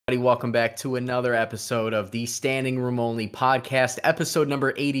Welcome back to another episode of the Standing Room Only podcast, episode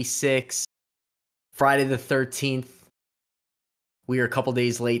number 86, Friday the 13th. We are a couple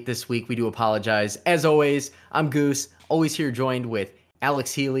days late this week. We do apologize. As always, I'm Goose, always here joined with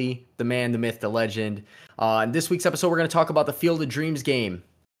Alex Healy, the man, the myth, the legend. In this week's episode, we're going to talk about the Field of Dreams game,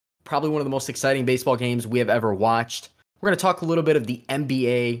 probably one of the most exciting baseball games we have ever watched. We're going to talk a little bit of the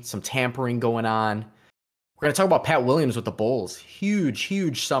NBA, some tampering going on. We're going to talk about Pat Williams with the Bulls.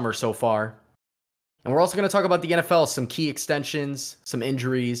 Huge summer so far. And we're also going to talk about the NFL, some key extensions, some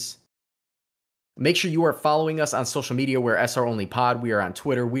injuries. Make sure you are following us on social media. We're SR Only Pod. We are on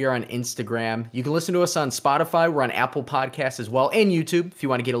Twitter. We are on Instagram. You can listen to us on Spotify. We're on Apple Podcasts as well, and YouTube if you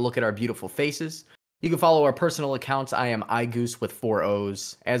want to get a look at our beautiful faces. You can follow our personal accounts. I am iGoose with 4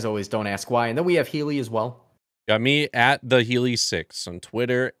 O's. As always, don't ask why. And then we have Healy as well. Got me at the Healy6 on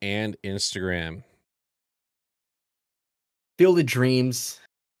Twitter and Instagram. Field of Dreams,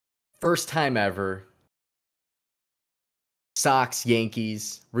 first time ever. Sox,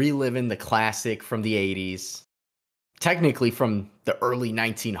 Yankees, reliving the classic from the 80s. Technically from the early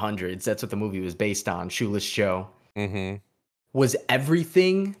 1900s. That's what the movie was based on, Shoeless Joe. Mm-hmm. Was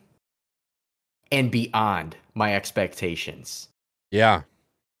everything and beyond my expectations. Yeah.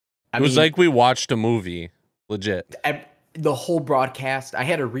 It was like we watched a movie, legit. The whole broadcast, I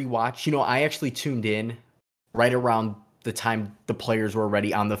had to rewatch. You know, I actually tuned in right around the time the players were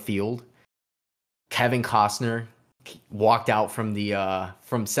already on the field. Kevin Costner walked out from the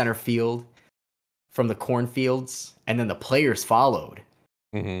from center field, from the cornfields, and then the players followed.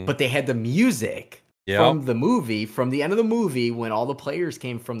 Mm-hmm. But they had the music from the movie, from the end of the movie, when all the players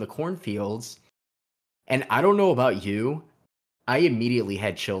came from the cornfields. And I don't know about you, I immediately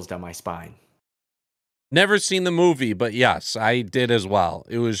had chills down my spine. Never seen the movie, but yes, I did as well.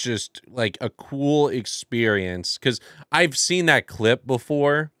 It was just like a cool experience because I've seen that clip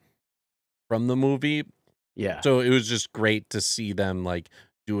before from the movie. Yeah. So it was just great to see them like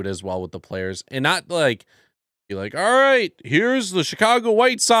do it as well with the players and not like be like, all right, here's the Chicago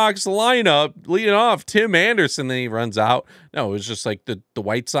White Sox lineup leading off Tim Anderson. Then he runs out. No, it was just like the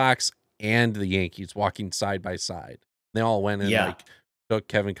White Sox and the Yankees walking side by side. They all went and like took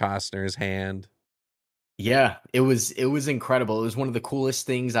Kevin Costner's hand. Yeah, it was incredible. It was one of the coolest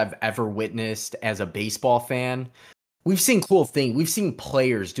things I've ever witnessed as a baseball fan. We've seen cool things. We've seen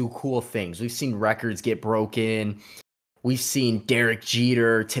players do cool things. We've seen records get broken. We've seen Derek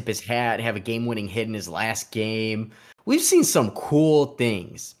Jeter tip his hat, have a game-winning hit in his last game. We've seen some cool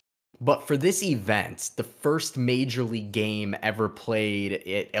things. But for this event, the first major league game ever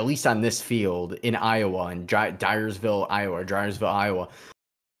played, at least on this field in Iowa, in Dyersville, Iowa,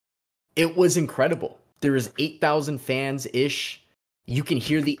 it was incredible. There was 8,000 fans-ish. You can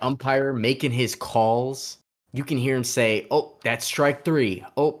hear the umpire making his calls. You can hear him say, oh, that's strike 3.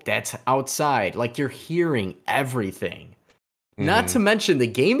 Oh, that's outside. Like, you're hearing everything. Mm-hmm. Not to mention, the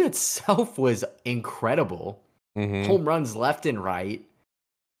game itself was incredible. Mm-hmm. Home runs left and right.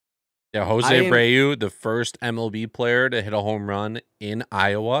 Yeah, Jose Abreu, the first MLB player to hit a home run in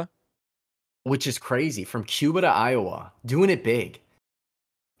Iowa. Which is crazy. From Cuba to Iowa, doing it big.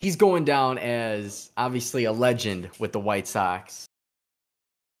 He's going down as, obviously, a legend with the White Sox.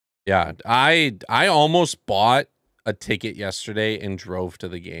 Yeah, I almost bought a ticket yesterday and drove to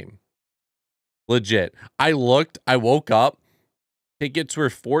the game. Legit. I woke up, tickets were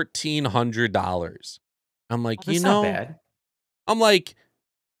 $1,400. I'm like, that's not bad. I'm like,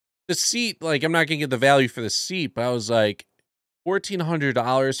 the seat, like, I'm not going to get the value for the seat, but I was like,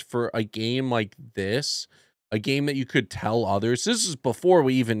 $1,400 for a game like this, a game that you could tell others. This is before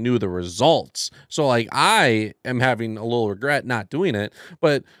we even knew the results. So, like, I am having a little regret not doing it,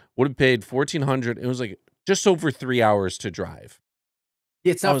 but would have paid $1,400. It was like just over 3 hours to drive.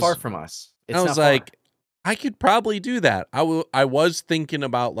 Yeah, it's not far from us. I was like, I could probably do that. I was thinking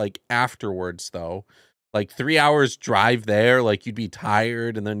about like afterwards though, like 3 hours drive there, like you'd be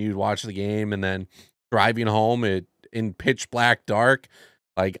tired and then you'd watch the game and then driving home in pitch black dark.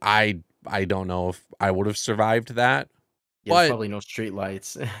 Like I don't know if I would have survived that. Yeah, there's probably no street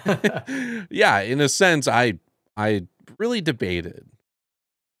lights. Yeah, in a sense, I really debated.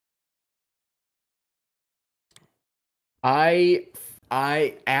 I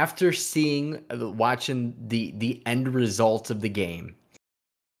after watching the end result of the game,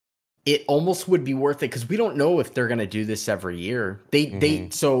 it almost would be worth it because we don't know if they're gonna do this every year.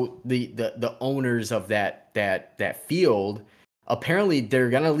 So the owners of that field, apparently they're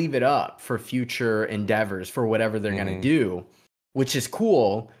gonna leave it up for future endeavors for whatever they're gonna do, which is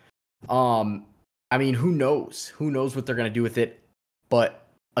cool. I mean, who knows? Who knows what they're gonna do with it? But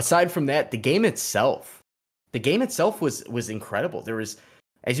aside from that, the game itself was incredible. There was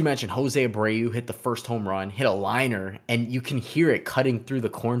as you mentioned, Jose Abreu hit the first home run, hit a liner, and you can hear it cutting through the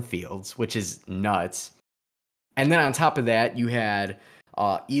cornfields, which is nuts. And then on top of that, you had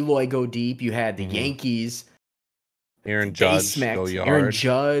Eloy go deep. You had the Yankees. Aaron They Judge go smacked yard. Aaron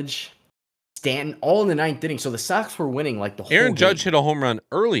Judge, Stanton, all in the ninth inning. So the Sox were winning like the whole game. Aaron Judge hit a home run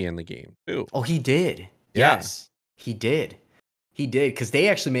early in the game, too. Oh, he did. Yeah. Yes, he did. He did, because they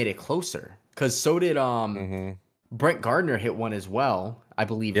actually made it closer. Because so did Brent Gardner hit one as well, I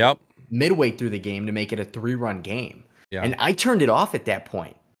believe, midway through the game to make it a 3-run game. Yeah. And I turned it off at that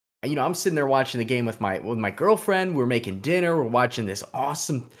point. You know, I'm sitting there watching the game with my girlfriend. We're making dinner. We're watching this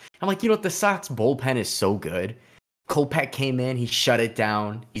awesome. I'm like, you know what? The Sox bullpen is so good. Kopech came in. He shut it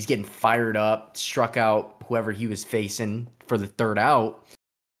down. He's getting fired up. Struck out whoever he was facing for the third out.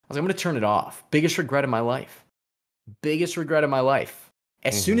 I was like, I'm going to turn it off. Biggest regret of my life. Biggest regret of my life.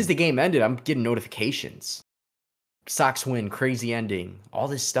 As soon as the game ended, I'm getting notifications. Sox win, crazy ending, all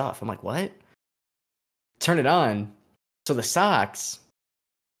this stuff. I'm like, what? Turn it on. So the Sox,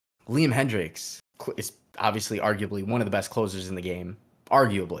 Liam Hendricks is obviously arguably one of the best closers in the game.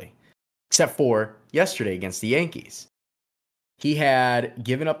 Arguably. Except for yesterday against the Yankees. He had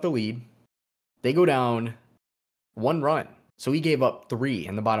given up the lead. They go down 1 run. So he gave up 3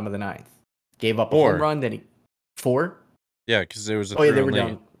 in the bottom of the ninth. Gave up 4. a home run, then 4? Yeah, because there was a they were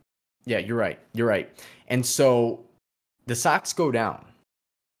down. Yeah, you're right. You're right. And so the Sox go down.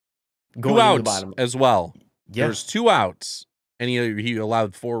 2 outs as well. Yeah. There's 2 outs, and he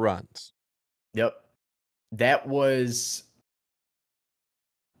allowed 4 runs. Yep. That was...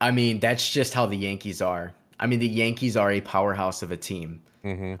 I mean, that's just how the Yankees are. I mean, the Yankees are a powerhouse of a team.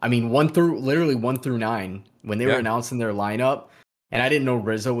 I mean, 1 through 9, when they were announcing their lineup, and I didn't know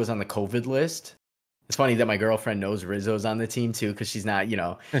Rizzo was on the COVID list. It's funny that my girlfriend knows Rizzo's on the team too, because she's not,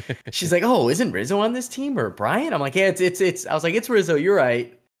 she's like, oh, isn't Rizzo on this team or Bryant? I'm like, yeah, it's. I was like, it's Rizzo, you're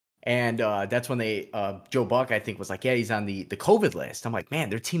right. And that's when Joe Buck, I think, was like, yeah, he's on the COVID list. I'm like,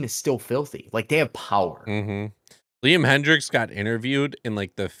 man, their team is still filthy. Like, they have power. Liam Hendricks got interviewed in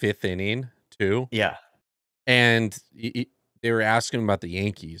like the 5th inning too. Yeah. And they were asking about the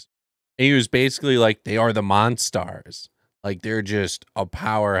Yankees. And he was basically like, they are the Monstars. Like, they're just a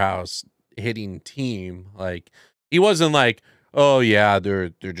powerhouse hitting team. Like, he wasn't like, oh yeah, they're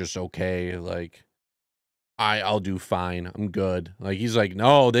just okay. Like, I'll do fine. I'm good. Like, he's like,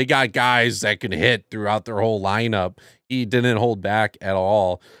 no, they got guys that can hit throughout their whole lineup. He didn't hold back at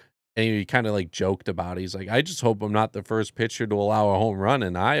all. And he kind of like joked about it. He's like, I just hope I'm not the first pitcher to allow a home run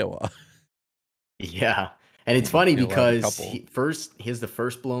in Iowa. Yeah. And it's funny because he has the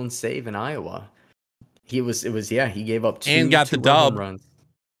first blown save in Iowa. He gave up 2 and got the dub. Runs.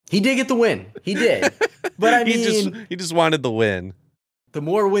 He did get the win. He did. But I mean, he just wanted the win. The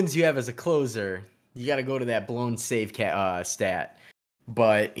more wins you have as a closer, you got to go to that blown save stat.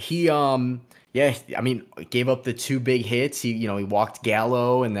 But he gave up the 2 big hits. He walked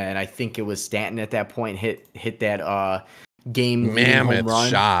Gallo, and then I think it was Stanton at that point hit that game mammoth home run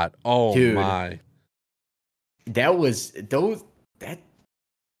shot. Oh, dude, my. That was the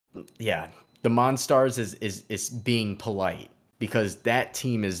Monstars is being polite, because that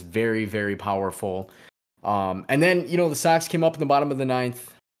team is very, very powerful. And then, the Sox came up in the bottom of the 9th,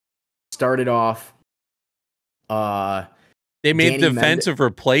 started off. They made defensive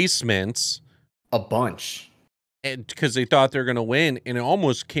replacements. A bunch. And because they thought they were going to win, and it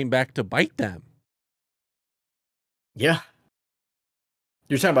almost came back to bite them. Yeah.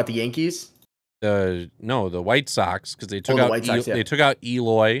 You're talking about the Yankees? The White Sox, because they took they took out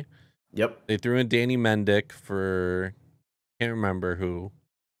Eloy. Yep. They threw in Danny Mendick for can't remember who.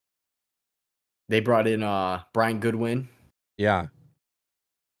 They brought in Brian Goodwin. Yeah.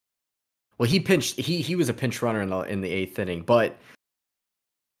 Well, he was a pinch runner in the 8th inning, but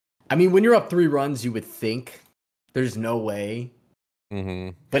I mean, when you're up 3 runs, you would think there's no way.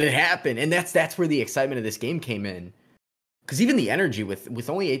 But it happened, and that's where the excitement of this game came in. Because even the energy with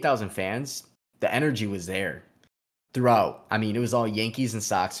only 8,000 fans, the energy was there throughout. I mean, it was all Yankees and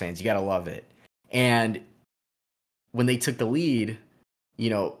Sox fans. You got to love it. And when they took the lead,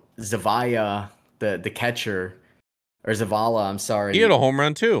 Zavala, the catcher, or Zavala, I'm sorry. He had a home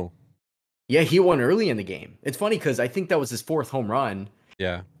run too. Yeah, he won early in the game. It's funny because I think that was his 4th home run.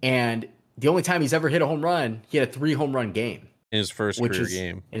 Yeah. And the only time he's ever hit a home run, he had a 3 home run game. In his first career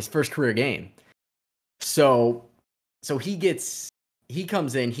game. In his first career game. So he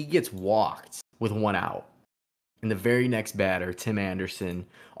comes in, he gets walked with 1 out. And the very next batter, Tim Anderson,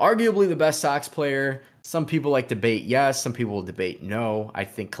 arguably the best Sox player. Some people like debate yes, some people will debate no. I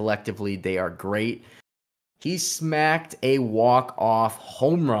think collectively they are great. He smacked a walk-off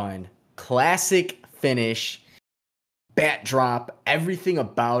home run. Classic finish. bat drop, everything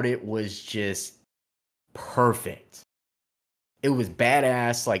about it was just perfect. It was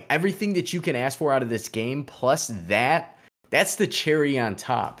badass, like everything that you can ask for out of this game, plus that's the cherry on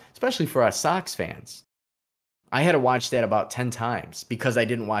top, especially for us Sox fans. I had to watch that about 10 times because I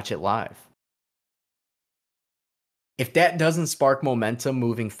didn't watch it live. If that doesn't spark momentum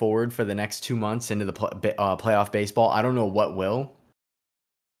moving forward for the next 2 months into the playoff baseball, I don't know what will.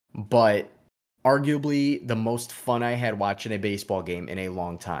 But arguably the most fun I had watching a baseball game in a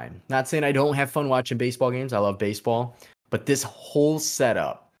long time. Not saying I don't have fun watching baseball games. I love baseball. But this whole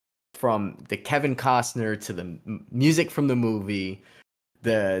setup, from the Kevin Costner to the music from the movie,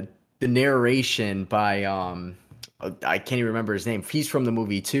 the narration by I can't even remember his name. He's from the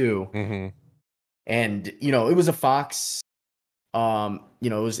movie too. Mm-hmm. And it was a Fox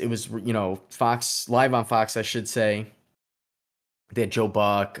it was Fox, live on Fox, I should say. They had Joe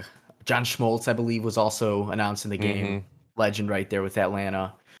Buck, John Schmaltz, I believe, was also announcing the game. Mm-hmm. Legend right there with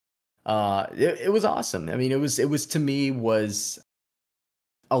Atlanta. It was awesome. I mean, it was to me was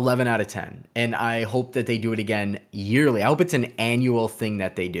 11 out of 10. And I hope that they do it again yearly. I hope it's an annual thing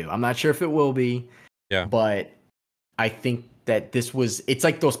that they do. I'm not sure if it will be. Yeah. But I think that it's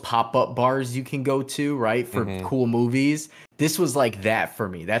like those pop-up bars you can go to, right? For cool movies. This was like that for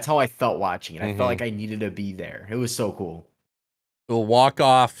me. That's how I felt watching it. I felt like I needed to be there. It was so cool. We'll walk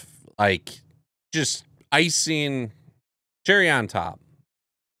off, like, just icing, cherry on top.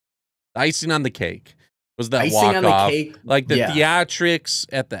 The icing on the cake was that walk off. Like the theatrics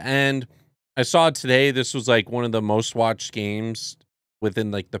at the end. I saw it today. This was like one of the most watched games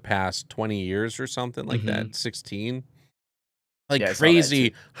within like the past 20 years or something like that. 16. Like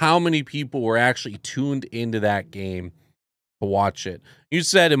crazy how many people were actually tuned into that game to watch it. You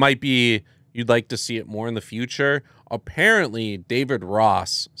said it might be you'd like to see it more in the future. Apparently, David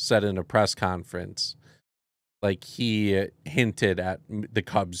Ross said in a press conference, like he hinted at the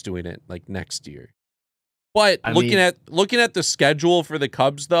Cubs doing it like next year. But looking at the schedule for the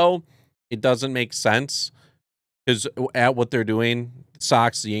Cubs, though, it doesn't make sense because at what they're doing,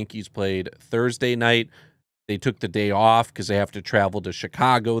 Sox, the Yankees played Thursday night. They took the day off because they have to travel to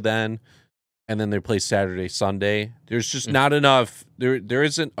Chicago then. And then they play Saturday, Sunday. There's just not enough. There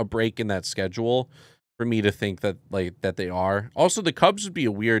isn't a break in that schedule for me to think that that they are. Also, the Cubs would be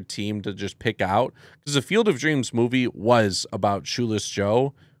a weird team to just pick out because the Field of Dreams movie was about Shoeless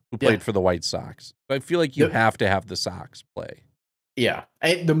Joe, who played for the White Sox. So I feel like you have to have the Sox play. Yeah.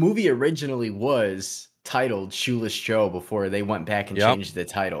 The movie originally was titled Shoeless Joe before they went back and changed the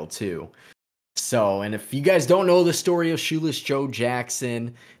title too. So, and if you guys don't know the story of Shoeless Joe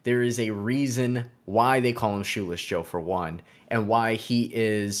Jackson, there is a reason why they call him Shoeless Joe, for one, and why he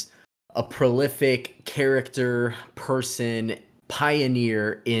is a prolific character, person,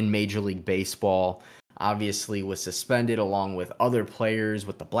 pioneer in Major League Baseball. Obviously was suspended along with other players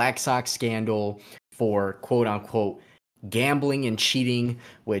with the Black Sox scandal for quote-unquote gambling and cheating,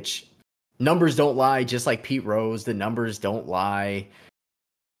 which numbers don't lie, just like Pete Rose, the numbers don't lie.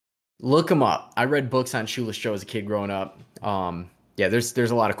 Look him up. I read books on Shoeless Joe as a kid growing up. There's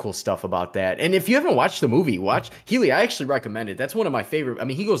a lot of cool stuff about that. And if you haven't watched the movie, watch Healy. I actually recommend it. That's one of my favorite. I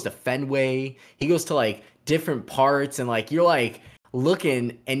mean, he goes to Fenway. He goes to like different parts, and like you're like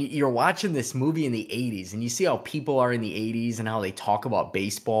looking and you're watching this movie in the 80s, and you see how people are in the 80s and how they talk about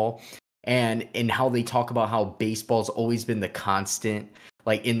baseball and how they talk about how baseball's always been the constant,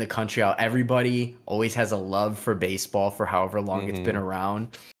 like in the country, how everybody always has a love for baseball for however long it's been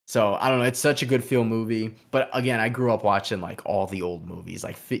around. So I don't know. It's such a good feel movie. But again, I grew up watching like all the old movies,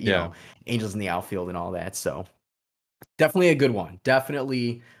 like you know, Angels in the Outfield and all that. So definitely a good one.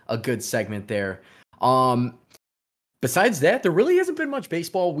 Definitely a good segment there. Besides that, there really hasn't been much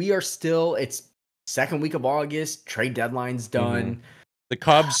baseball. It's second week of August. Trade deadline's done. The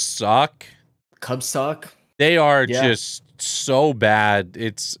Cubs suck. Cubs suck. They are just so bad.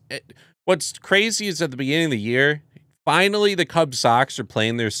 What's crazy is at the beginning of the year, finally the Cubs Sox are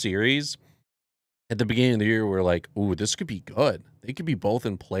playing their series. At the beginning of the year, we're like, ooh, this could be good. They could be both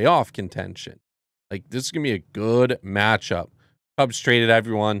in playoff contention. Like, this is going to be a good matchup. Cubs traded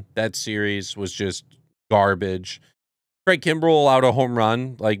everyone. That series was just garbage. Craig Kimbrell allowed a home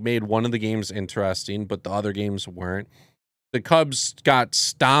run, like made one of the games interesting, but the other games weren't. The Cubs got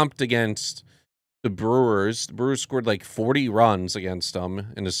stomped against the Brewers. The Brewers scored like 40 runs against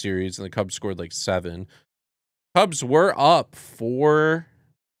them in a series, and the Cubs scored like 7. Cubs were up 4.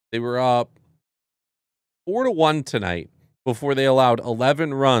 They were up 4-1 tonight before they allowed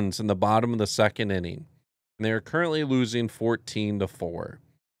 11 runs in the bottom of the second inning. And they are currently losing 14-4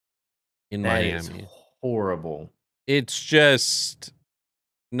 in Miami. That is horrible. It's just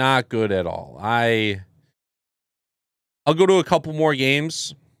not good at all. I'll go to a couple more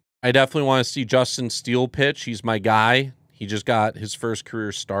games. I definitely want to see Justin Steele pitch. He's my guy. He just got his first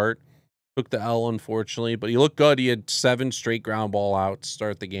career start. Took the L, unfortunately, but he looked good. He had 7 straight ground ball outs to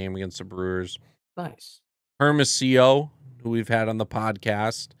start the game against the Brewers. Nice. Hermosillo, who we've had on the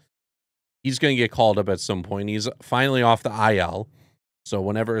podcast, he's going to get called up at some point. He's finally off the IL, so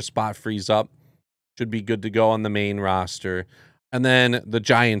whenever a spot frees up, should be good to go on the main roster. And then the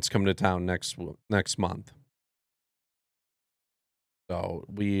Giants come to town next month. So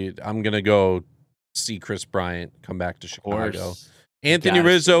I'm going to go see Chris Bryant come back to Chicago. Anthony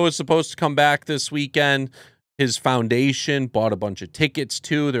Rizzo is supposed to come back this weekend. His foundation bought a bunch of tickets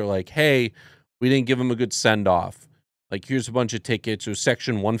too. They're like, hey, we didn't give him a good send-off. Like, here's a bunch of tickets. It was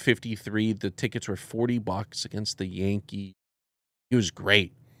section 153. The tickets were $40 against the Yankees. He was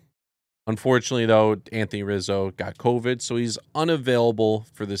great. Unfortunately, though, Anthony Rizzo got COVID, so he's unavailable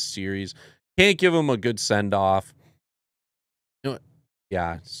for this series. Can't give him a good send-off.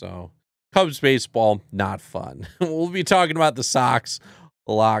 Yeah, so Cubs baseball, not fun. We'll be talking about the Sox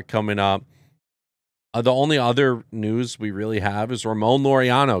a lot coming up. The only other news we really have is Ramon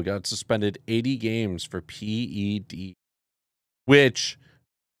Laureano got suspended 80 games for PED, which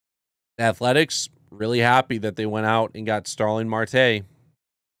the Athletics really happy that they went out and got Starling Marte.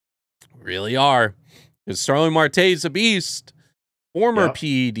 Really are. Because Starling Marte is a beast. Former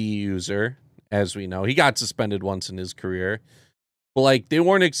PED user, as we know. He got suspended once in his career. But, like, they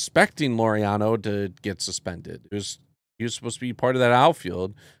weren't expecting Laureano to get suspended. He was supposed to be part of that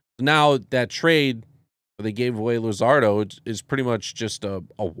outfield. Now that trade where they gave away Luzardo is pretty much just a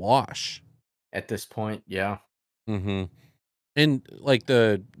wash. At this point, yeah. Mm-hmm. And, like,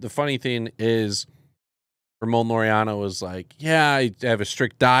 the funny thing is Ramon Laureano was like, yeah, I have a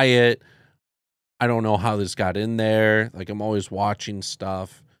strict diet. I don't know how this got in there. Like, I'm always watching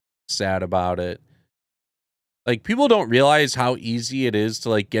stuff. Sad about it. Like, people don't realize how easy it is to,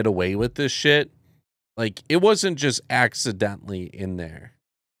 like, get away with this shit. Like, it wasn't just accidentally in there.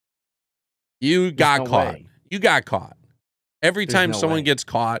 You got caught. You got caught. Every time someone gets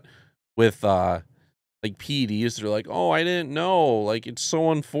caught with, like, PEDs, they're like, oh, I didn't know. Like, it's so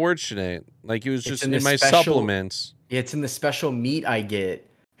unfortunate. Like, it was just in my supplements. Yeah, it's in the special meat I get.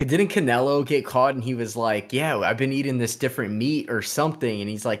 Didn't Canelo get caught and he was like, yeah, I've been eating this different meat or something. And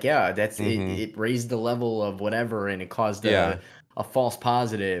he's like, yeah, that's it raised the level of whatever and it caused a false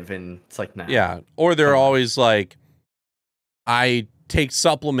positive. And it's like, nah. Yeah. Or they're always like, I take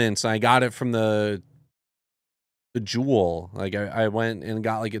supplements and I got it from the Jewel. Like, I went and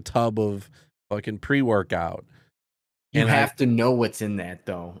got like a tub of fucking pre-workout. You have to know what's in that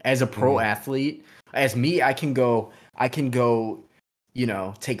though. As a pro athlete, as me, I can go, you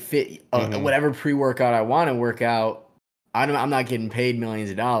know, take whatever pre-workout I want to work out. I'm not getting paid millions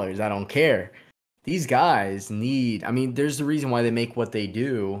of dollars. I don't care. These guys need, I mean, there's the reason why they make what they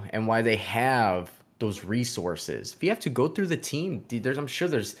do and why they have those resources. If you have to go through the team, I'm sure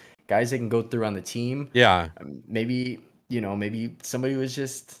there's guys that can go through on the team. Yeah. Maybe, you know, maybe somebody was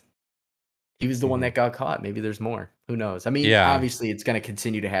just, he was the one that got caught. Maybe there's more. Who knows? I mean, obviously it's going to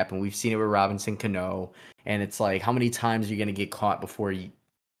continue to happen. We've seen it with Robinson Cano. And it's like, how many times are you going to get caught before you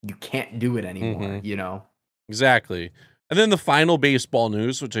can't do it anymore, you know? Exactly. And then the final baseball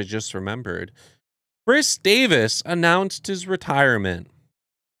news, which I just remembered. Chris Davis announced his retirement.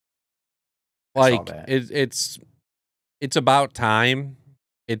 Like, it's about time.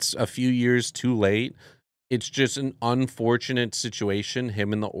 It's a few years too late. It's just an unfortunate situation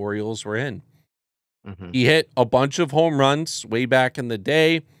him and the Orioles were in. He hit a bunch of home runs way back in the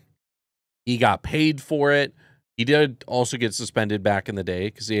day. He got paid for it. He did also get suspended back in the day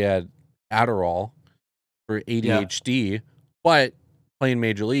because he had Adderall for ADHD. But playing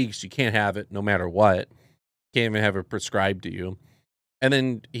major leagues, you can't have it no matter what. Can't even have it prescribed to you. And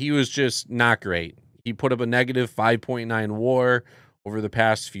then he was just not great. He put up a negative 5.9 WAR over the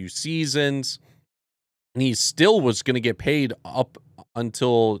past few seasons. And he still was going to get paid up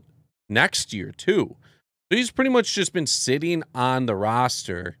until next year, too. So he's pretty much just been sitting on the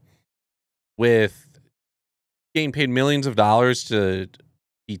roster with getting paid millions of dollars to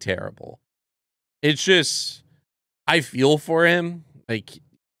be terrible. It's just, I feel for him. Like,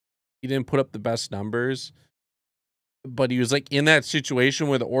 he didn't put up the best numbers, but he was like in that situation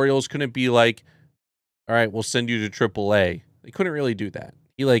where the Orioles couldn't be like, all right, we'll send you to AAA. They couldn't really do that.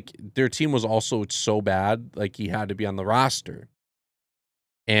 Their team was also so bad, like he had to be on the roster.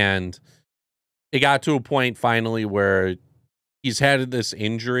 And it got to a point finally where he's had this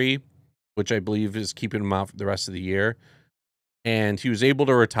injury, which I believe is keeping him out for the rest of the year. And he was able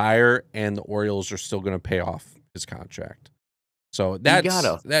to retire, and the Orioles are still going to pay off his contract. So He got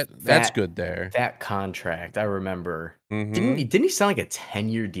a that's good there. that contract. I remember. Mm-hmm. Didn't he sign like a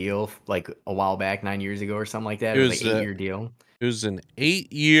 10-year deal like a while back, 9 years ago or something like that? It It was like was 8-year deal. It was an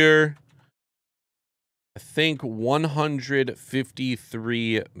 8-year, I think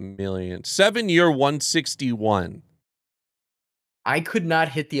 153 million. 7-year 161. I could not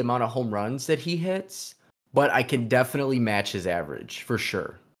hit the amount of home runs that he hits, but I can definitely match his average for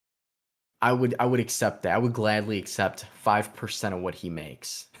sure. I would accept that. I would gladly accept 5% of what he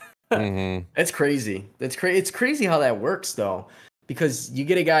makes. Mm-hmm. That's crazy. It's crazy how that works though, because you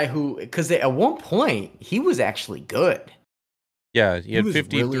get a guy because at one point he was actually good. Yeah, he had was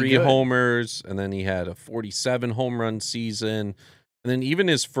 53 really good. homers, and then he had a 47 home run season. And then even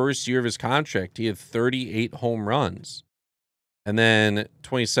his first year of his contract, he had 38 home runs. And then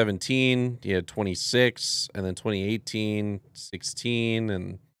 2017, he had 26, and then 2018, 16,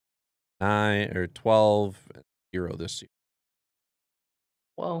 and 9 or 12, 0 this year.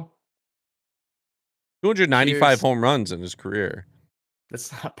 Well, 295 home runs in his career.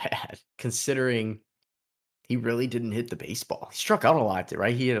 That's not bad considering he really didn't hit the baseball. He struck out a lot,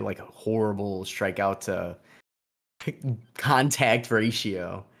 right? He had like a horrible strikeout to contact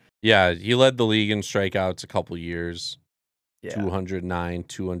ratio. Yeah, he led the league in strikeouts a couple years. Yeah. 209,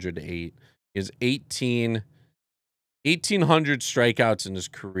 208. He has 1,800 strikeouts in his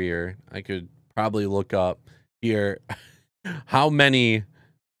career. I could probably look up here how many.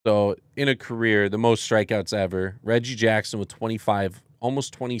 So in a career, the most strikeouts ever. Reggie Jackson with 25,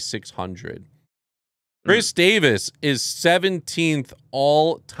 almost 2,600. Chris Davis is 17th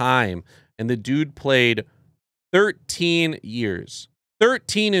all time, and the dude played 13 years.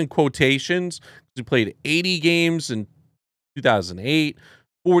 13 in quotations. He played 80 games in 2008,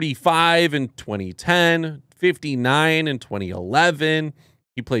 45 in 2010, 59 in 2011.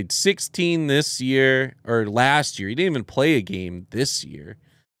 He played 16 this year, or last year. He didn't even play a game this year.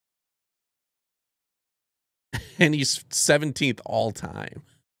 And he's 17th all time.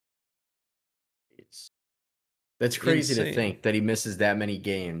 That's crazy Insane. to think that he misses that many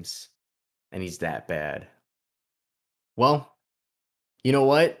games and he's that bad. Well, you know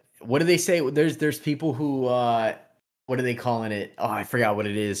what? What do they say? There's people who what are they calling it? Oh, I forgot what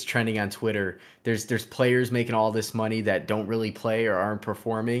it is. Trending on Twitter. There's players making all this money that don't really play or aren't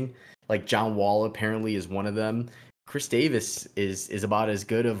performing. Like John Wall apparently is one of them. Chris Davis is about as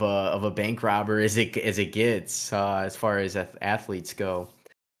good of a bank robber as it gets as far as athletes go.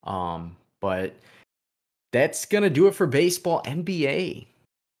 But that's gonna do it for baseball. NBA,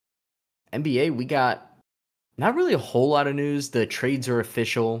 we got not really a whole lot of news. The trades are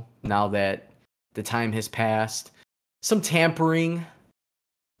official now that the time has passed. Some tampering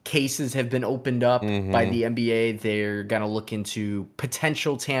cases have been opened up by the NBA. They're gonna look into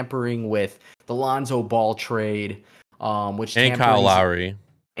potential tampering with the Lonzo Ball trade, which and Kyle Lowry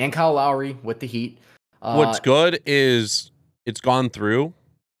with the Heat. What's good is it's gone through.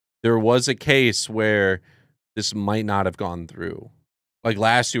 There was a case where this might not have gone through. Like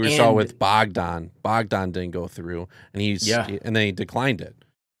last year we saw with Bogdan. Bogdan didn't go through, and and then he declined it.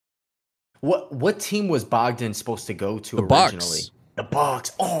 What team was Bogdan supposed to go to originally? The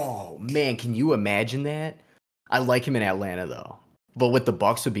Bucks. Oh man, can you imagine that? I like him in Atlanta though, but with the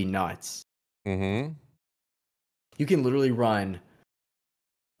Bucks would be nuts. Mm-hmm. You can literally run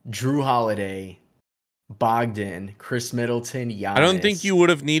Drew Holiday, Bogdan, Chris Middleton, Giannis. I don't think you would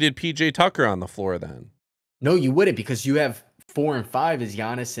have needed PJ Tucker on the floor then. No, you wouldn't, because you have 4 and 5 is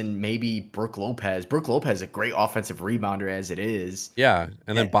Giannis and maybe Brook Lopez. Brook Lopez is a great offensive rebounder as it is. Yeah,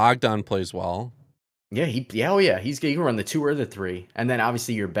 and then Bogdan plays well. Yeah, he can run the 2 or the 3, and then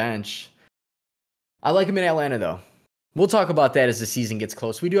obviously your bench. I like him in Atlanta though. We'll talk about that as the season gets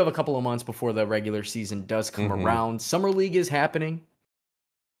close. We do have a couple of months before the regular season does come around. Summer League is happening.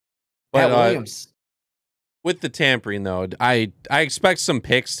 Pat Williams. With the tampering though, I expect some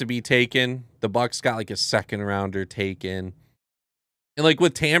picks to be taken. The Bucks got like a second rounder taken. And like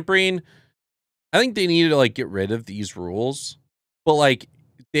with tampering, I think they needed to like get rid of these rules. But like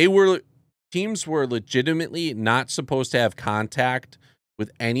teams were legitimately not supposed to have contact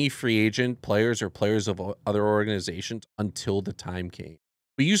with any free agent players or players of other organizations until the time came.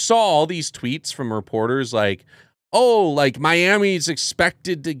 But you saw all these tweets from reporters like, oh, like Miami's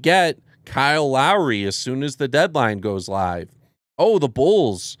expected to get Kyle Lowry as soon as the deadline goes live. Oh, the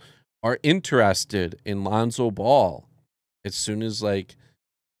Bulls are interested in Lonzo Ball as soon as like.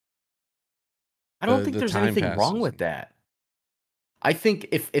 I don't think there's anything wrong with that. I think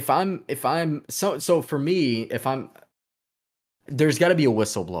if I'm so for me, there's got to be a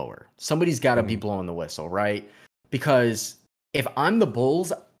whistleblower. Somebody's got to be blowing the whistle, right? Because if I'm the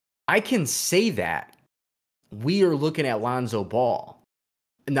Bulls, I can say that we are looking at Lonzo Ball.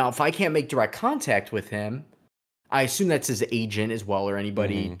 Now, if I can't make direct contact with him, I assume that's his agent as well or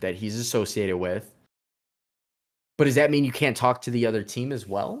anybody that he's associated with. But does that mean you can't talk to the other team as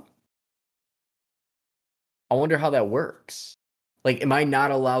well? I wonder how that works. Like, am I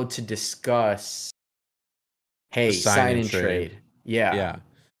not allowed to discuss, hey, sign and trade? Yeah. Yeah.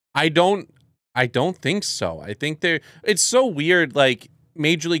 I don't think so. I think it's so weird. Like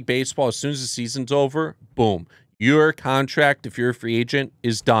Major League Baseball, as soon as the season's over, boom, your contract, if you're a free agent,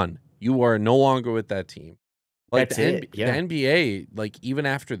 is done. You are no longer with that team. Like That's the yeah. NBA, like even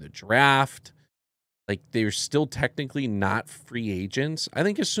after the draft, like they're still technically not free agents. I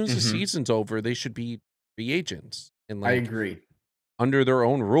think as soon as the season's over, they should be free agents and like I agree. under their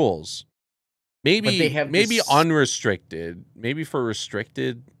own rules. But they have this... unrestricted, maybe for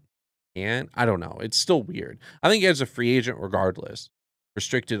restricted. And I don't know. It's still weird. I think as a free agent, regardless,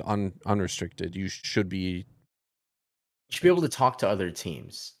 restricted, unrestricted, you should be able to talk to other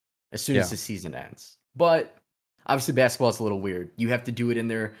teams as soon as the season ends. But obviously basketball is a little weird. You have to do it in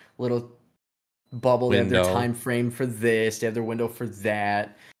their little bubble. They have their time frame for this. They have their window for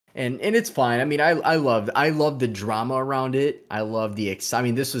that. And it's fine. I mean, I love the drama around it. I love I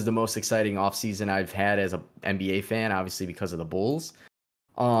mean, this was the most exciting offseason I've had as an NBA fan, obviously because of the Bulls.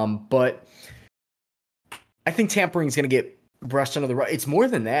 But I think tampering is going to get brushed under the rug. It's more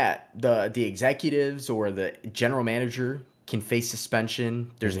than that. The executives or the general manager can face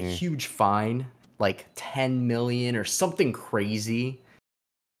suspension. There's a huge fine, like 10 million or something crazy.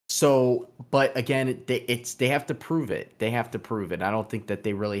 So, but again, they have to prove it. They have to prove it. I don't think that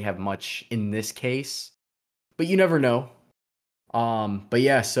they really have much in this case, but you never know. But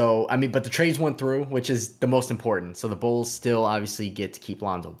yeah, so I mean, but the trades went through, which is the most important. So the Bulls still obviously get to keep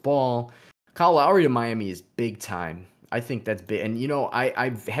Lonzo Ball. Kyle Lowry to Miami is big time. I think that's big. And you know,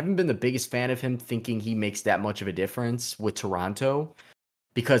 I haven't been the biggest fan of him thinking he makes that much of a difference with Toronto.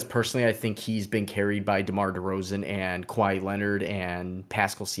 Because personally, I think he's been carried by DeMar DeRozan and Kawhi Leonard and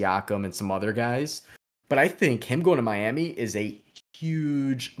Pascal Siakam and some other guys. But I think him going to Miami is a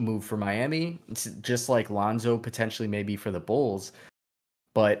huge move for Miami. It's just like Lonzo potentially maybe for the Bulls.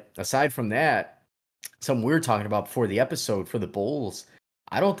 But aside from that, something we were talking about before the episode for the Bulls,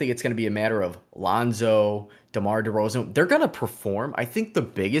 I don't think it's going to be a matter of Lonzo, DeMar DeRozan. They're going to perform. I think the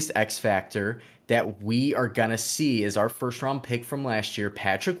biggest X factor that we are going to see is our first round pick from last year,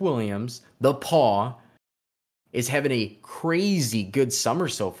 Patrick Williams, the Paw, is having a crazy good summer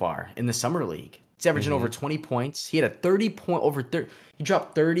so far in the summer league. He's averaging over 20 points. He had a 30-point he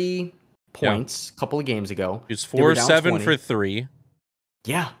dropped 30 points a couple of games ago. He's 4-7 for 3.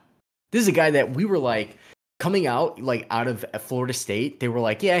 Yeah. This is a guy that we were like coming out of Florida State. They were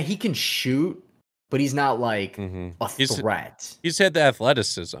like, yeah, he can shoot, but he's not like a threat. He's had the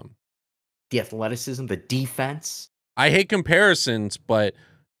athleticism. The defense. I hate comparisons, but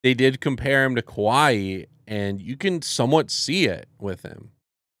they did compare him to Kawhi, and you can somewhat see it with him.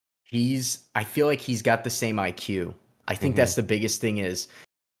 I feel like he's got the same IQ. I think that's the biggest thing is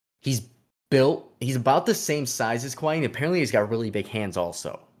he's about the same size as Kawhi, and apparently he's got really big hands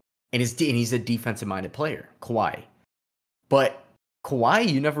also. And he's a defensive-minded player, Kawhi. But Kawhi,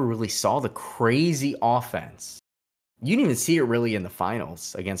 you never really saw the crazy offense. You didn't even see it really in the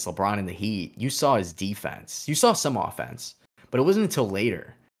finals against LeBron and the Heat. You saw his defense. You saw some offense, but it wasn't until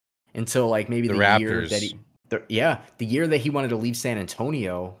later, until like maybe the year that the year that he wanted to leave San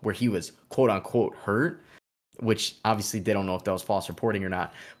Antonio, where he was quote unquote hurt, which obviously they don't know if that was false reporting or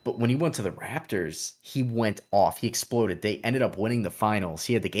not. But when he went to the Raptors, he went off. He exploded. They ended up winning the finals.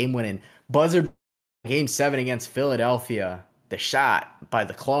 He had the game-winning buzzer, Game 7 against Philadelphia, the shot by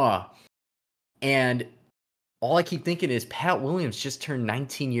the claw, and all I keep thinking is Pat Williams just turned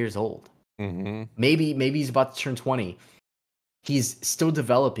 19 years old. Maybe he's about to turn 20. He's still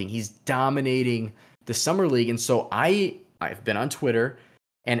developing. He's dominating the summer league. And so I've been on Twitter,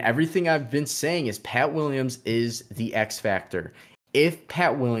 and everything I've been saying is Pat Williams is the X factor. If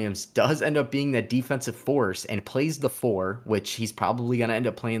Pat Williams does end up being that defensive force and plays the 4, which he's probably going to end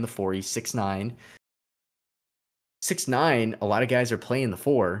up playing the 4, he's 6'9". 6'9", a lot of guys are playing the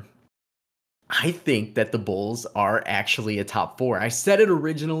 4. I think that the Bulls are actually a top 4. I said it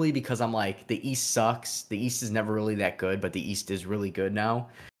originally because I'm like, the East sucks. The East is never really that good, but the East is really good now.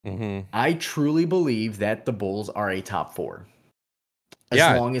 I truly believe that the Bulls are a top 4.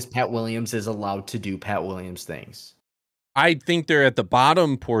 As long as Pat Williams is allowed to do Pat Williams things. I think they're at the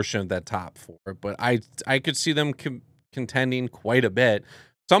bottom portion of that top 4, but I could see them contending quite a bit.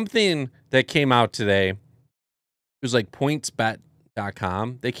 Something that came out today, it was like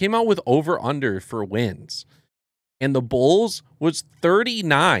PointsBet.com. They came out with over-under for wins, and the Bulls was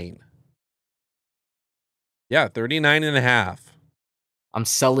 39. Yeah, 39.5. I'm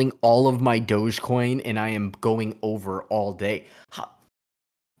selling all of my Dogecoin and I am going over all day.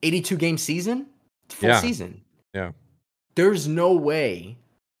 82 game season? Full Yeah, season. yeah. There's no way.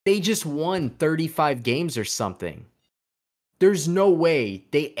 They just won 35 games or something. There's no way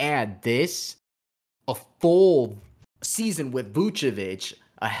they add this, a full season with Vucevic,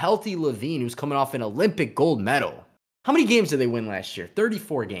 a healthy Levine who's coming off an Olympic gold medal. How many games did they win last year?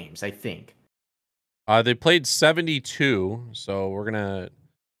 34 games, I think. They played 72, so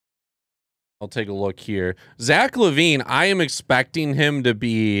I'll take a look here. Zach LaVine, I am expecting him to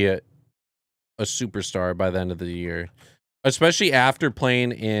be a superstar by the end of the year, especially after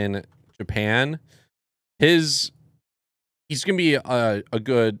playing in Japan. He's gonna be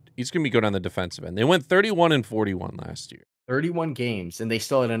he's gonna be good on the defensive end. They went 31-41 last year. 31 games, and they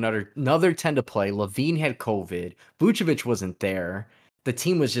still had another 10 to play. Levine had COVID. Vucevic wasn't there. The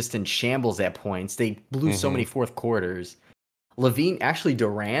team was just in shambles at points. They blew so many fourth quarters. Levine, actually,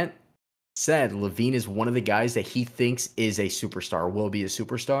 Durant said Levine is one of the guys that he thinks is a superstar, will be a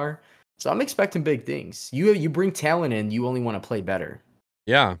superstar. So I'm expecting big things. You bring talent in, you only want to play better.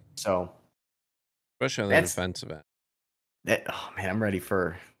 Yeah. So Especially on the defensive end. Oh man, I'm ready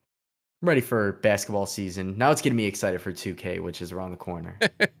for basketball season. Now it's getting me excited for 2K, which is around the corner.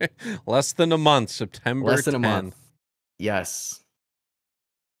 Less than a month, September 10th. Less than a month. Yes.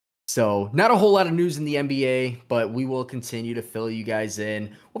 So not a whole lot of news in the NBA, but we will continue to fill you guys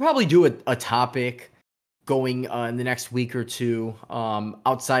in. We'll probably do a topic going in the next week or two,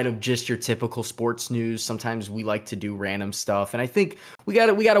 outside of just your typical sports news. Sometimes we like to do random stuff, and I think we got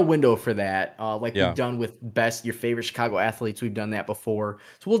a window for that. We've done with your favorite Chicago athletes. We've done that before,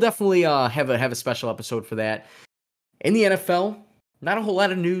 so we'll definitely have a special episode for that. In the NFL, not a whole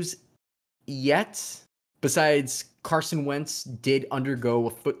lot of news yet, besides Carson Wentz did undergo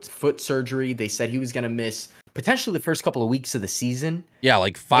a foot surgery. They said he was going to miss potentially the first couple of weeks of the season. Yeah,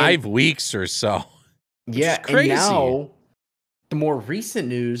 like 5 weeks or so. Yeah, and now the more recent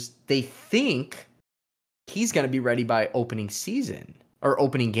news, they think he's going to be ready by opening season or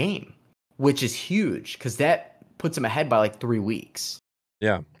opening game, which is huge because that puts him ahead by like 3 weeks.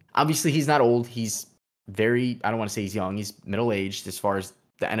 Yeah. Obviously, he's not old. He's I don't want to say he's young. He's middle-aged as far as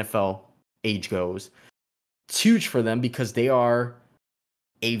the NFL age goes. It's huge for them because they are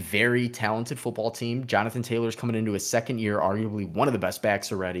a very talented football team. Jonathan Taylor's coming into his second year, arguably one of the best backs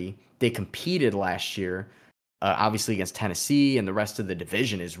already. They competed last year, obviously against Tennessee, and the rest of the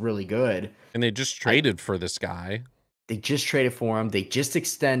division is really good. And they just traded for this guy. They just traded for him. They just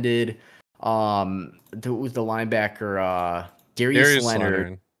extended the linebacker, Darius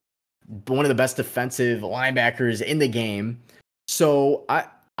Leonard, one of the best defensive linebackers in the game. So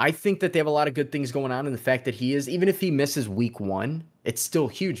I think that they have a lot of good things going on, and the fact that even if he misses week 1, it's still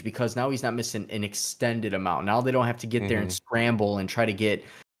huge because now he's not missing an extended amount. Now they don't have to get there and scramble and try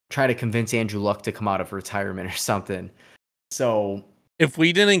to convince Andrew Luck to come out of retirement or something. So if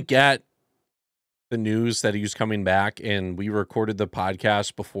we didn't get the news that he was coming back and we recorded the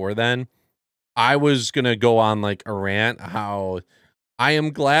podcast before then, I was going to go on like a rant how I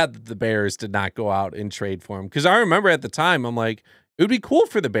am glad that the Bears did not go out and trade for him. Because I remember at the time, I'm like, it would be cool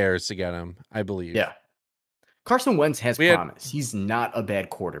for the Bears to get him, I believe. Yeah. Carson Wentz has promise. He's not a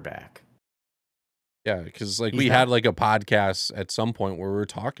bad quarterback. Yeah, because we had like a podcast at some point where we were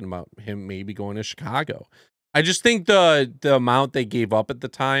talking about him maybe going to Chicago. I just think the amount they gave up at the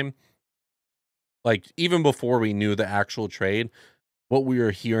time, like even before we knew the actual trade, what we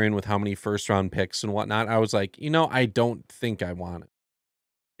were hearing with how many first round picks and whatnot, I was like, I don't think I want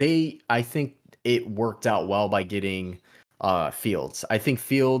it. I think it worked out well by getting Fields. I think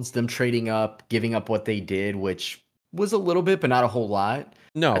Fields, them trading up, giving up what they did, which was a little bit, but not a whole lot.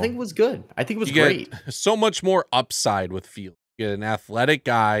 No, I think it was good. I think it was great. So much more upside with Fields. You get an athletic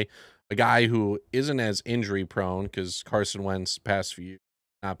guy, a guy who isn't as injury prone because Carson Wentz past few years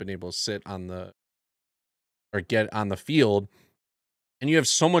not been able to sit get on the field. And you have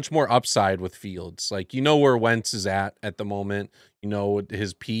so much more upside with Fields. Like, where Wentz is at the moment,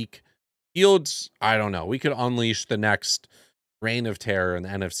 his peak. Fields, I don't know. We could unleash the next reign of terror in the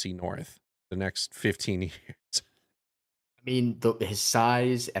NFC North the next 15 years. I mean, his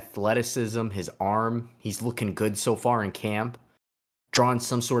size, athleticism, his arm, he's looking good so far in camp. Drawn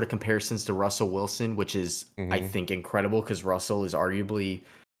some sort of comparisons to Russell Wilson, which is, I think, incredible because Russell has arguably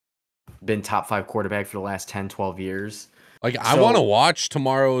been top 5 quarterback for the last 10, 12 years. Like, I want to watch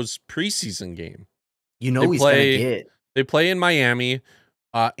tomorrow's preseason game. He's going to get. They play in Miami.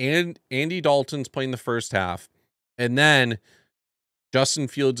 And Andy Dalton's playing the first half, and then Justin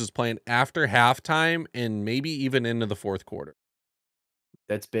Fields is playing after halftime and maybe even into the fourth quarter.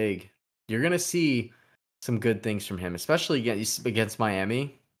 That's big. You're gonna see some good things from him, especially against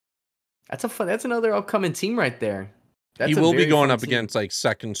Miami. That's another upcoming team right there. He That's a will be very going fun up team. against like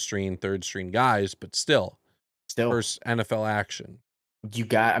second string, third string guys, but still first NFL action.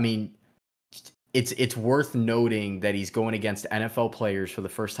 I mean, it's worth noting that he's going against NFL players for the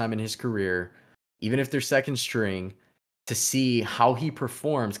first time in his career, even if they're second string, to see how he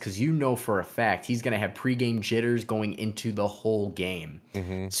performs, because you know for a fact he's going to have pregame jitters going into the whole game.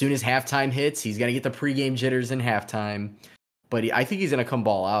 As soon as halftime hits, he's going to get the pregame jitters in halftime. But I think he's going to come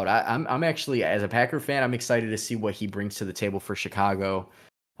ball out. I'm actually, as a Packer fan, I'm excited to see what he brings to the table for Chicago,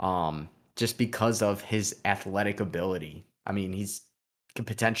 just because of his athletic ability. I mean, he's could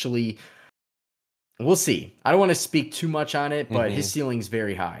potentially. We'll see. I don't want to speak too much on it, but his ceiling's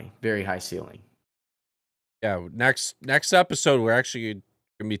very high ceiling. Yeah, next episode we're actually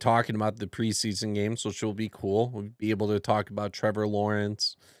gonna be talking about the preseason games, which will be cool. We'll be able to talk about Trevor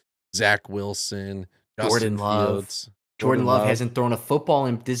Lawrence, Zach Wilson, Justin Fields. Jordan Love hasn't thrown a football,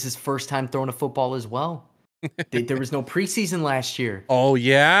 and this is his first time throwing a football as well. There was no preseason last year. Oh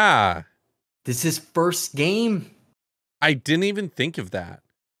yeah, this is his first game. I didn't even think of that.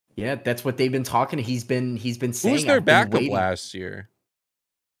 Yeah, that's what they've been talking. He's been saying. Who was their backup last year?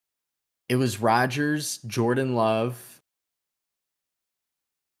 It was Rodgers, Jordan Love,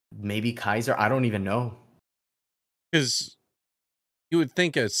 maybe Kaiser. I don't even know. Because you would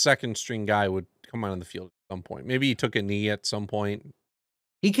think a second string guy would come out on the field at some point. Maybe he took a knee at some point.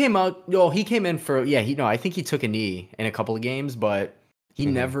 He came out. No, he came in for I think he took a knee in a couple of games, but he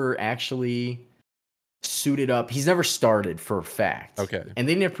never actually suited up. He's never started for a fact. Okay. And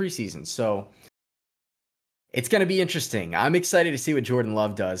they didn't have preseason, so it's going to be interesting. I'm excited to see what Jordan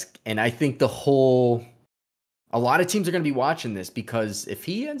Love does, and I think a lot of teams are going to be watching this, because if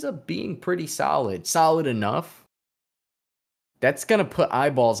he ends up being pretty solid enough, that's going to put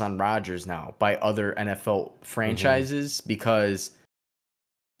eyeballs on Rodgers now by other NFL franchises, because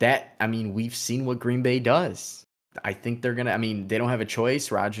we've seen what Green Bay does. I think they're going to, they don't have a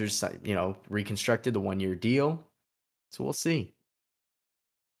choice. Rodgers, reconstructed the 1-year deal. So we'll see.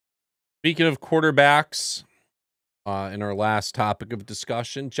 Speaking of quarterbacks, in our last topic of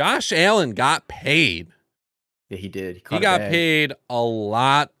discussion, Josh Allen got paid. Yeah, he did. He got paid a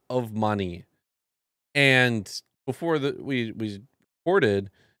lot of money. And before we recorded,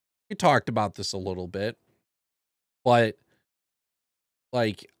 we talked about this a little bit. But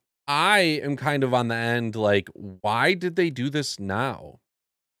like, I am kind of on the end, like, why did they do this now?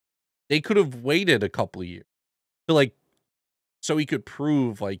 They could have waited a couple of years to so he could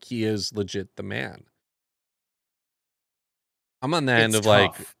prove like he is legit the man. I'm on the end of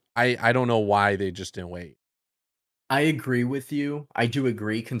tough. I don't know why they just didn't wait. I agree with you. I do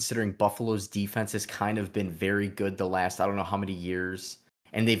agree, considering Buffalo's defense has kind of been very good the last, I don't know how many years,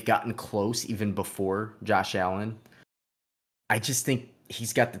 and they've gotten close even before Josh Allen. I just think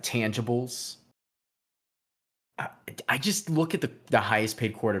he's got the tangibles. I just look at the highest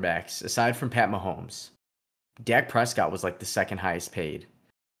paid quarterbacks, aside from Pat Mahomes. Dak Prescott was like the second highest paid.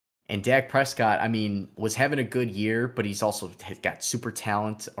 And Dak Prescott, was having a good year, but he's also got super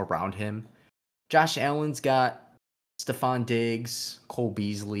talent around him. Josh Allen's got Stephon Diggs, Cole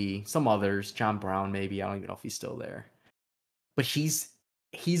Beasley, some others, John Brown maybe. I don't even know if he's still there. But he's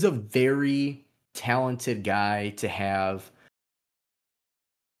a very talented guy to have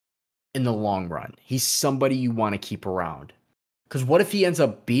in the long run. He's somebody you want to keep around. Because what if he ends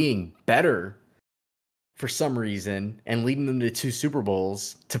up being better for some reason and leading them to 2 Super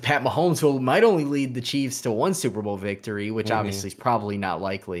Bowls, to Pat Mahomes, who might only lead the Chiefs to 1 Super Bowl victory, which obviously is probably not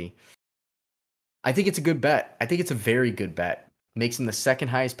likely. I think it's a good bet. I think it's a very good bet. Makes him the second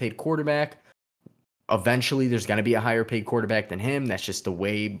highest paid quarterback. Eventually, there's going to be a higher paid quarterback than him. That's just the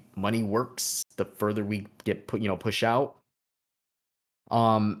way money works. The further we get push out.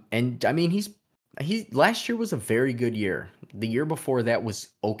 And he last year was a very good year. The year before that was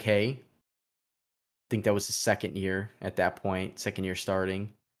okay. I think that was his second year at that point. Second year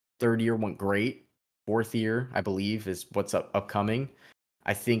starting. Third year went great. Fourth year, I believe, is what's upcoming.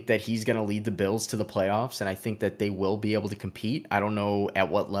 I think that he's going to lead the Bills to the playoffs, and I think that they will be able to compete. I don't know at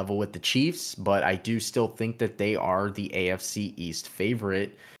what level with the Chiefs, but I do still think that they are the AFC East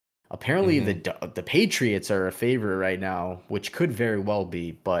favorite. Apparently, the Patriots are a favorite right now, which could very well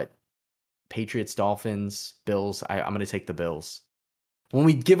be, but Patriots, Dolphins, Bills, I'm going to take the Bills. When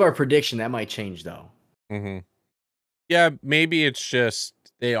we give our prediction, that might change, though. Yeah, maybe it's just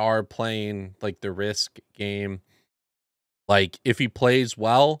they are playing like the risk game. Like, if he plays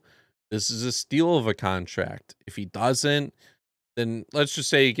well, this is a steal of a contract. If he doesn't, then let's just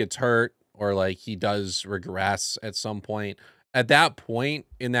say he gets hurt or like he does regress at some point. At that point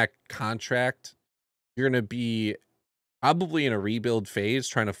in that contract, you're going to be probably in a rebuild phase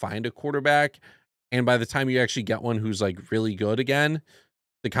trying to find a quarterback. And by the time you actually get one who's like really good again,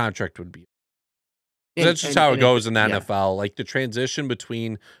 the contract would be. That's just how it goes in the NFL. Like the transition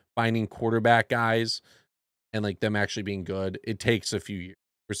between finding quarterback guys and like them actually being good, it takes a few years.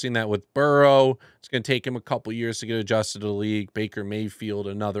 We're seeing that with Burrow. It's going to take him a couple years to get adjusted to the league. Baker Mayfield,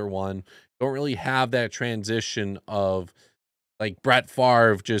 another one. Don't really have that transition of like Brett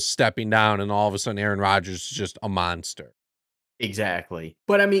Favre just stepping down and all of a sudden Aaron Rodgers is just a monster. Exactly.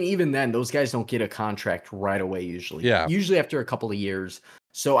 But I mean, even then, those guys don't get a contract right away usually. Yeah. Usually after a couple of years.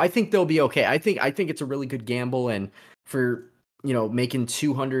 So I think they'll be okay. I think it's a really good gamble, and for making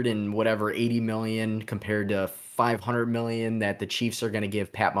 200 and whatever 80 million compared to 500 million that the Chiefs are going to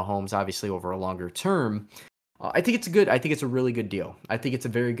give Pat Mahomes, obviously over a longer term. I think it's a really good deal. I think it's a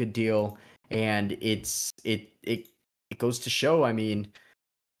very good deal, and it goes to show. I mean,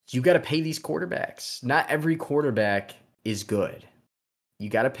 you got to pay these quarterbacks. Not every quarterback is good. You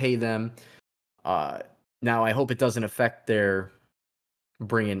got to pay them. Now, I hope it doesn't affect their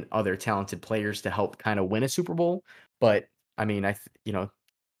bringing other talented players to help kind of win a Super Bowl. But I mean,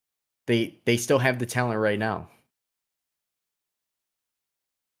 they still have the talent right now.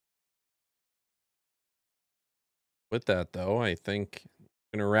 With that, though, I think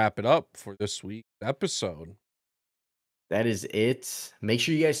I'm going to wrap it up for this week's episode. That is it. Make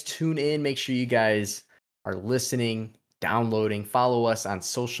sure you guys tune in. Make sure you guys are listening, downloading, follow us on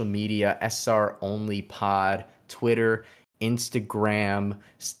social media, SR Only Pod, Twitter, Instagram.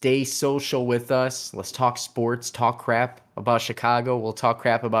 Stay social with us. Let's talk sports, talk crap about Chicago. We'll talk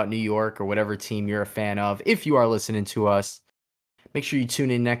crap about New York or whatever team you're a fan of. If you are listening to us, make sure you tune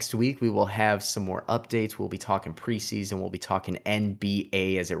in next week. We will have some more updates. We'll be talking preseason. We'll be talking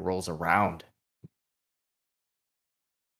NBA as it rolls around.